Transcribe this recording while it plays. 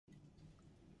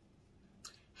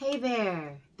Hey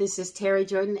there, this is Terry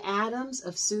Jordan Adams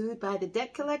of Sued by the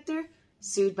Debt Collector,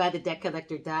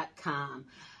 suedbythedebtcollector.com.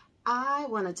 I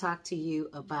want to talk to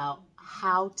you about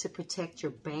how to protect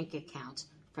your bank account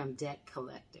from debt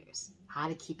collectors, how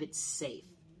to keep it safe.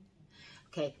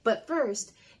 Okay, but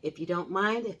first, if you don't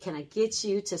mind, can I get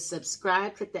you to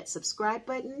subscribe? Click that subscribe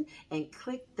button and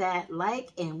click that like,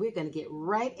 and we're going to get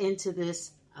right into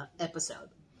this episode.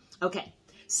 Okay,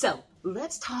 so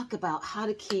let's talk about how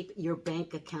to keep your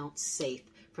bank account safe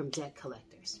from debt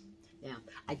collectors. Now,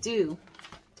 I do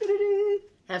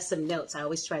have some notes. I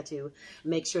always try to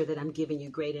make sure that I'm giving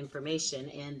you great information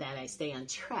and that I stay on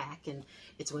track, and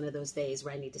it's one of those days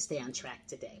where I need to stay on track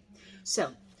today.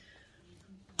 So,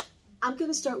 I'm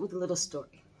going to start with a little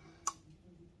story.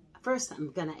 First,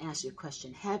 I'm going to ask you a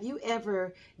question. Have you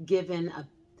ever given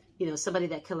somebody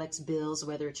that collects bills,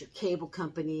 whether it's your cable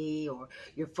company or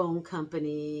your phone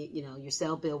company, your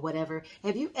cell bill, whatever,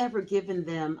 have you ever given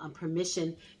them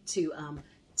permission to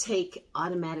take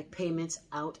automatic payments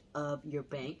out of your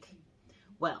bank?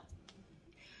 Well,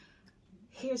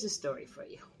 here's a story for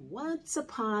you. Once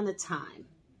upon a time,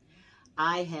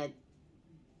 I had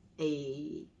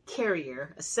a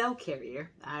cell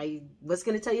carrier. I was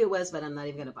going to tell you it was, but I'm not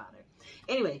even going to bother.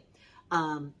 Anyway,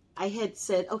 I had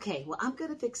said, okay, well, I'm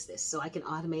going to fix this so I can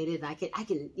automate it. And I can,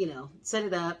 set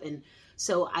it up. And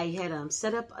so I had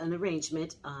set up an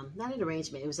arrangement, not an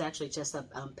arrangement. It was actually just a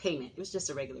payment. It was just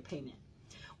a regular payment.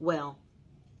 Well,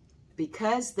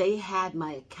 because they had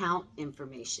my account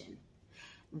information,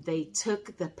 they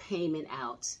took the payment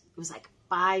out. It was like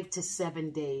 5 to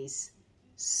 7 days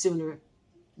sooner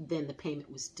than the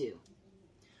payment was due.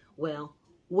 Well,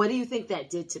 what do you think that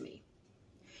did to me?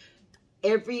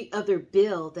 Every other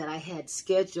bill that I had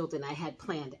scheduled and I had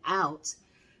planned out,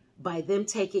 by them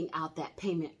taking out that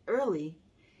payment early,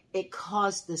 it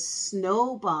caused the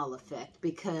snowball effect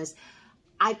because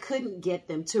I couldn't get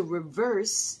them to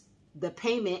reverse the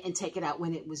payment and take it out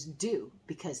when it was due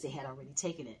because they had already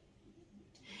taken it.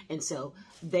 And so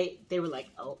they were like,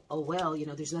 oh well,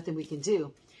 there's nothing we can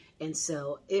do. And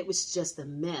so it was just a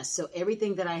mess. So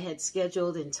everything that I had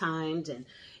scheduled and timed and,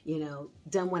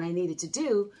 done what I needed to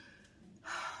do,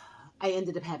 I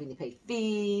ended up having to pay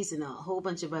fees and a whole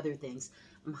bunch of other things.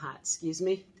 I'm hot, excuse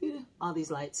me. All these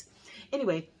lights.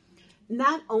 Anyway,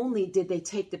 not only did they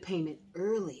take the payment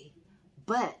early,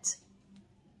 but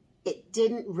it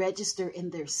didn't register in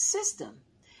their system.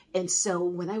 And so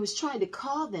when I was trying to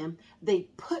call them, they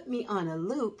put me on a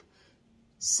loop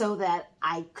so that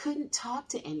I couldn't talk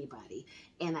to anybody.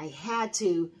 And I had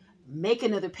to make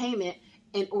another payment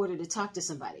in order to talk to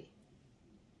somebody.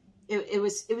 It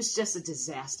was just a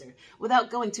disaster. Without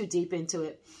going too deep into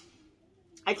it,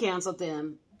 I canceled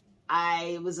them.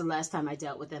 It was the last time I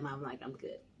dealt with them. I'm like, I'm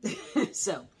good.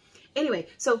 So anyway,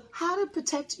 so how to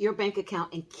protect your bank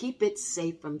account and keep it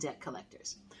safe from debt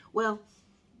collectors? Well,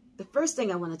 the first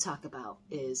thing I want to talk about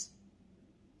is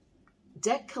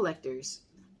debt collectors.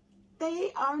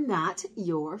 They are not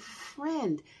your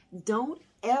friend. Don't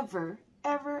ever,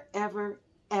 ever, ever,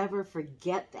 ever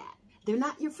forget that. They're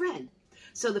not your friend.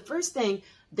 So the first thing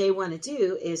they want to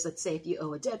do is, let's say if you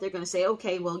owe a debt, they're going to say,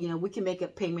 okay, well, we can make a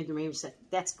payment arrangement.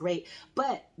 That's great,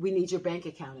 but we need your bank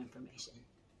account information.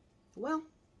 Well,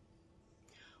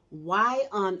 why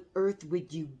on earth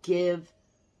would you give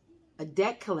a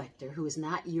debt collector who is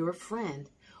not your friend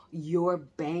your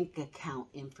bank account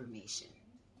information?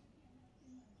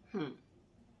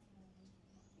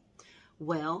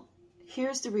 Well,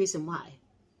 here's the reason why.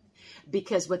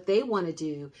 Because what they want to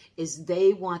do is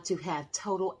they want to have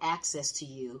total access to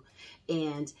you.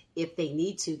 And if they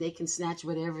need to, they can snatch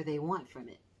whatever they want from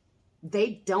it.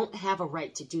 They don't have a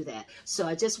right to do that. So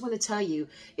I just want to tell you,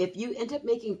 if you end up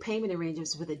making payment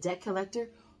arrangements with a debt collector,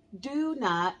 do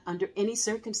not, under any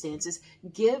circumstances,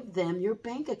 give them your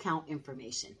bank account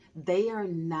information. They are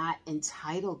not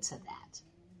entitled to that.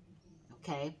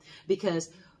 Okay? Because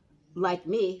like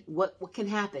me, what can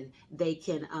happen? They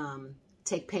can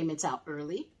take payments out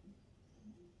early.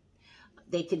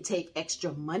 They can take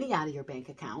extra money out of your bank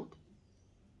account.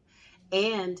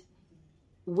 And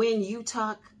when you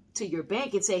talk to your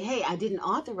bank and say, hey, I didn't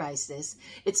authorize this,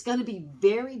 it's going to be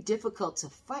very difficult to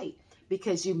fight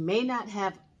because you may not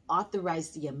have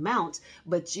authorized the amount,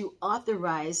 but you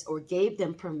authorized or gave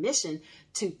them permission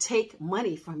to take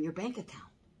money from your bank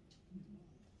account.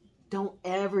 Don't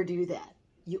ever do that.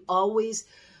 You always,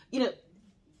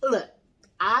 look,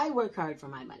 I work hard for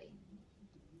my money.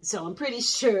 So I'm pretty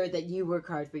sure that you work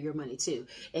hard for your money too.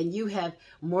 And you have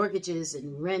mortgages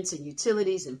and rents and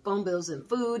utilities and phone bills and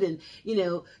food and,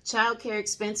 childcare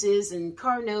expenses and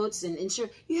car notes and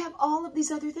insurance. You have all of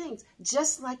these other things,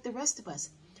 just like the rest of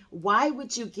us. Why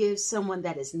would you give someone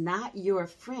that is not your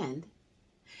friend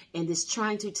and is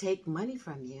trying to take money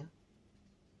from you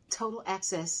total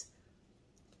access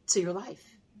to your life?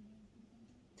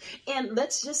 And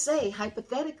let's just say,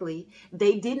 hypothetically,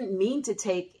 they didn't mean to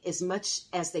take as much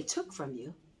as they took from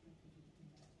you.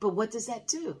 But what does that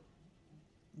do?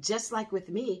 Just like with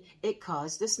me, it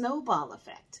caused a snowball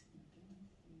effect.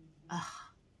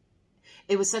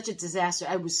 It was such a disaster.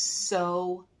 I was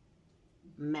so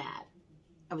mad.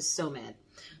 I was so mad.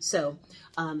 So,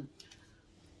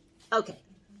 okay.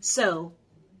 So,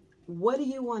 what do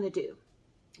you want to do?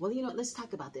 Well, let's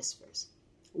talk about this first.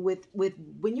 With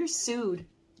when you're sued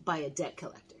by a debt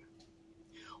collector,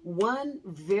 one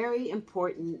very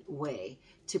important way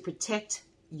to protect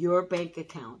your bank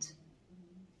account,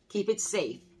 keep it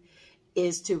safe,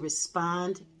 is to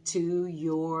respond to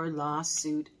your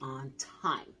lawsuit on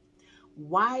time.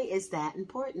 Why is that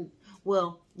important?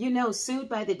 Well, sued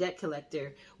by the debt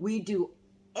collector, we do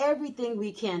everything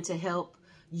we can to help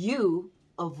you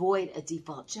avoid a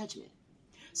default judgment.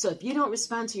 So if you don't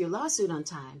respond to your lawsuit on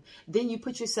time, then you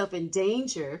put yourself in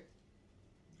danger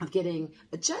of getting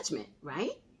a judgment,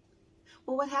 right?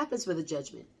 Well, what happens with a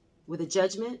judgment? With a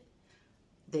judgment,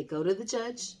 they go to the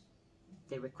judge,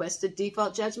 they request a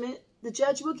default judgment. The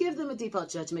judge will give them a default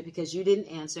judgment because you didn't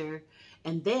answer.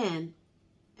 And then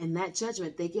in that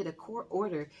judgment, they get a court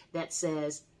order that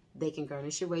says they can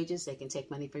garnish your wages, they can take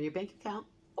money from your bank account,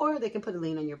 or they can put a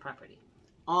lien on your property.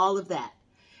 All of that.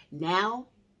 Now,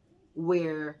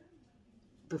 where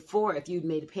before, if you'd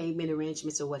made payment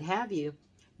arrangements or what have you,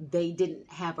 they didn't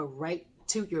have a right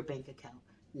to your bank account.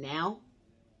 Now,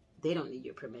 they don't need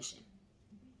your permission.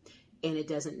 And it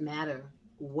doesn't matter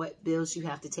what bills you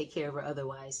have to take care of or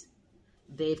otherwise.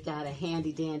 They've got a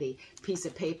handy dandy piece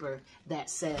of paper that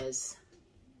says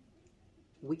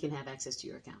we can have access to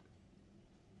your account.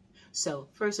 So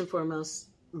first and foremost,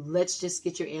 let's just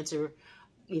get your answer,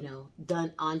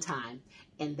 done on time.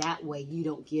 And that way you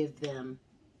don't give them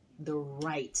the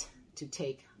right to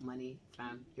take money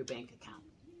from your bank account,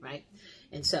 right?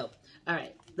 And so, all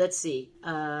right, let's see.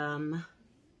 Going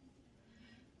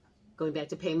back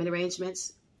to payment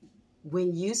arrangements.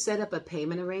 When you set up a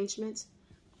payment arrangement,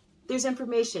 there's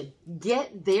information.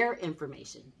 Get their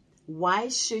information. Why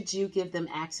should you give them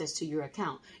access to your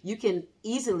account? You can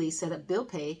easily set up bill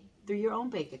pay through your own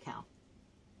bank account.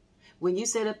 When you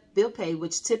set up bill pay,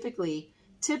 which typically,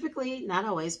 not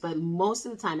always, but most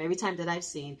of the time, every time that I've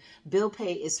seen, bill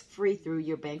pay is free through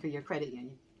your bank or your credit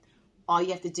union. All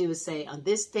you have to do is say, on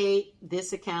this date,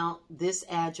 this account, this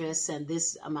address, send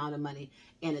this amount of money,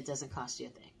 and it doesn't cost you a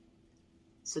thing.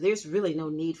 So there's really no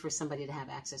need for somebody to have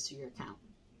access to your account,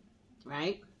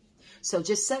 right? So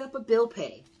just set up a bill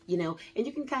pay, and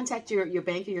you can contact your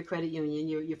bank or your credit union,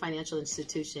 your financial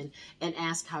institution, and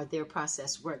ask how their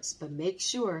process works. But make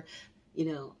sure,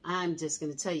 I'm just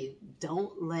going to tell you,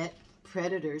 don't let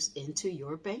predators into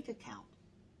your bank account.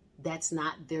 That's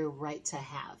not their right to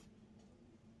have,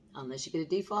 unless you get a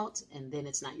default, and then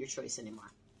it's not your choice anymore.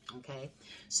 Okay,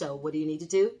 so what do you need to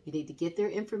do? You need to get their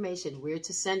information, where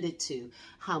to send it to,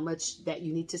 how much that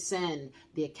you need to send,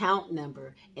 the account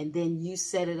number, and then you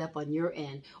set it up on your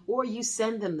end, or you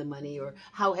send them the money, or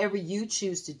however you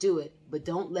choose to do it, but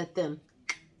don't let them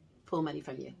pull money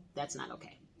from you. That's not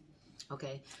okay.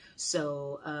 Okay,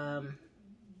 so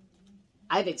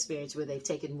I've experienced where they've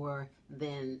taken more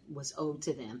than was owed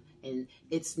to them, and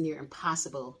it's near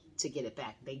impossible to get it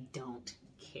back. They don't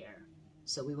care.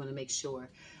 So we want to make sure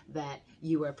that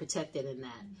you are protected in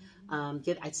that.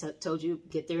 I told you,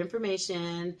 get their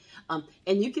information,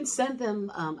 and you can send them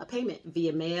a payment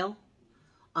via mail,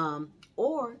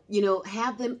 or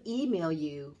have them email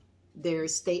you their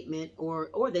statement,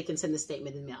 or they can send the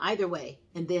statement in mail. Either way,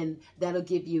 and then that'll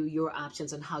give you your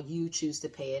options on how you choose to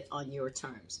pay it on your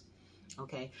terms.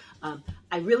 Okay,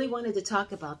 I really wanted to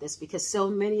talk about this because so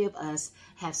many of us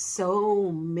have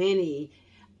so many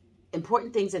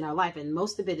important things in our life, and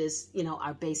most of it is,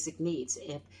 our basic needs.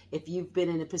 If you've been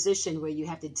in a position where you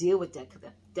have to deal with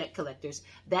debt collectors,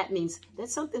 that means that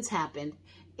something's happened,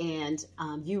 and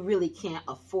you really can't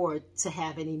afford to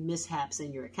have any mishaps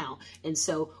in your account. And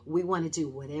so we want to do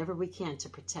whatever we can to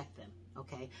protect them.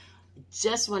 Okay.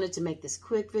 Just wanted to make this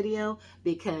quick video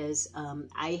because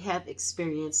I have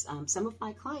experienced some of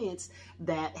my clients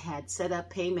that had set up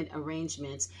payment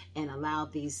arrangements and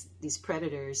allowed these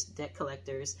predators, debt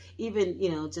collectors, even,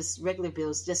 just regular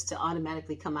bills just to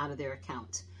automatically come out of their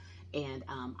account. And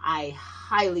I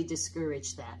highly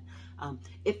discourage that.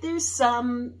 If there's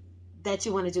some that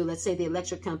you want to do, let's say the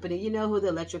electric company, you know who the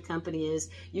electric company is,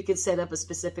 you can set up a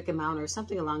specific amount or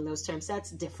something along those terms. That's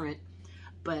different.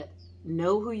 But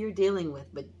Know who you're dealing with,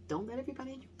 but don't let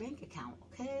everybody in your bank account,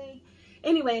 okay?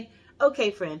 Anyway,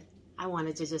 okay, friend, I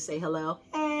wanted to just say hello.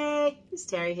 Hey, it's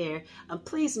Terry here.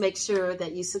 Please make sure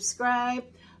that you subscribe,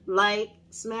 like,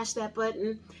 smash that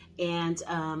button, and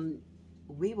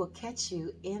we will catch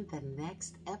you in the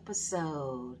next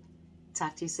episode.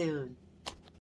 Talk to you soon.